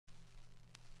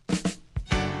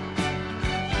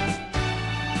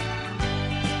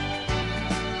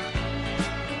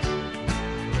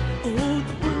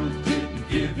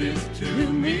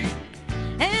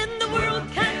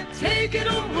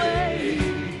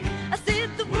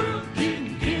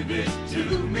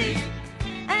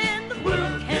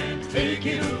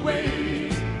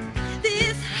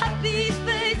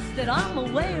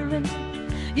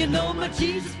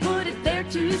Jesus put it there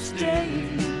to stay.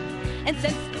 And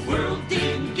since the world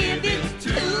didn't give it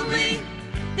to me,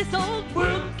 this old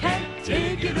world can't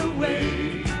take it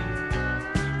away.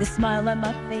 The smile on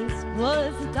my face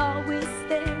wasn't always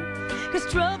there,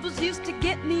 'cause troubles used to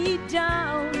get me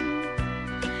down.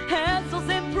 Hassles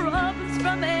and problems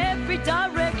from every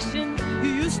direction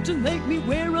used to make me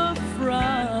wear a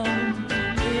frown.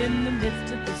 In the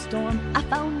midst of the storm, I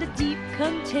found a deep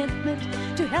contentment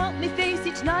to help me face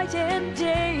each night and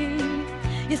day.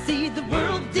 You see, the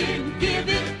world didn't give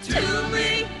it to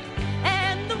me,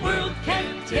 and the world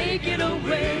can't take it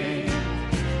away.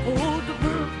 Oh, the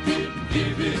world didn't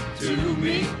give it to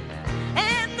me,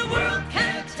 and the world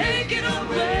can't take it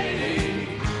away.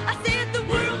 I said the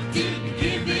world didn't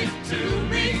give it to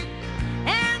me,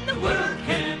 and the world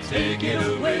can't take it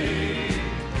away.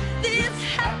 This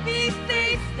happy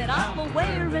face that I'm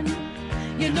wearing,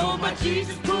 you know my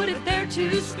Jesus put it there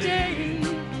to stay.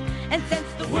 And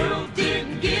since the world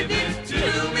didn't give it to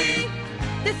me,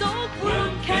 this old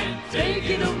world can't take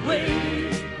it away.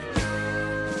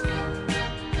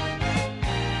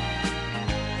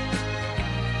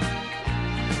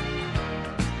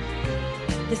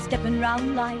 The stepping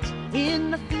round light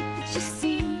in my feet that you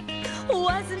see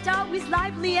wasn't always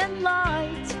lively and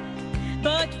light.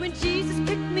 But when Jesus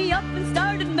picked me up and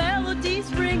started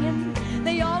melodies ringing,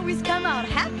 they always come out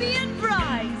happy and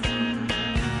bright.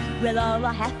 Well, all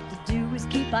I have to do is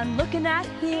keep on looking at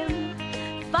him,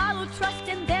 follow, trust,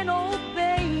 and then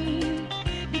obey.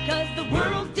 Because the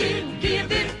world didn't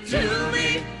give it to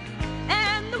me,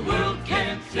 and the world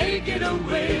can't take it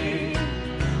away.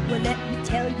 Well, let me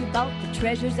tell you about the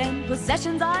treasures and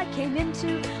possessions I came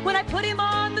into when I put him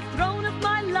on the throne of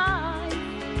my life.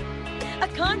 A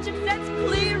conscience that's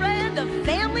clear and a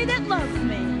family that loves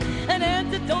me, an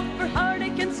antidote for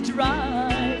heartache and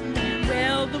strife.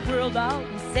 Well, the world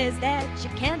always says that you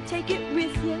can't take it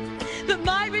with you, but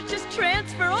my riches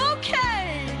transfer,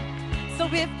 okay. So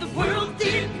if the world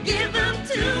didn't give them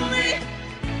to me,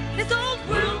 this old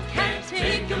world can't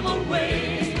take them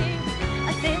away.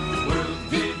 I said the world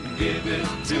didn't give it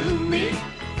to me,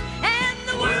 and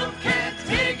the world can't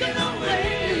take it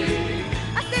away.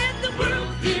 I said the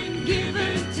world didn't give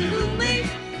it to me,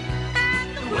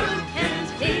 and the world can't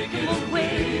take it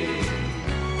away.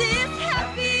 This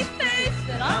happy face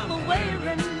that I'm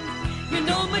wearing, you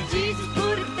know my Jesus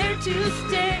put it there to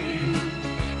stay.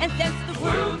 And since the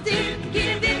world didn't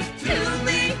give it to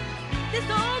me, this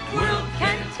old world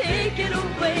can't take it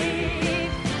away.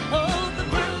 Oh, the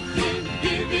world didn't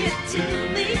give it to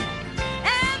me,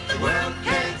 and the world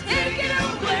can't take it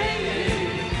away.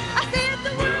 I said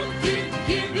the world didn't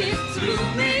give it to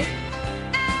me,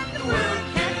 and the world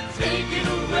can't take it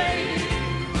away.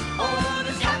 Oh,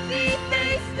 this happy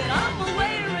face that I'm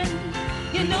wearing,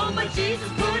 you know my Jesus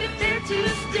put it there to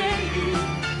stay.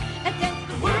 And since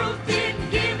the world didn't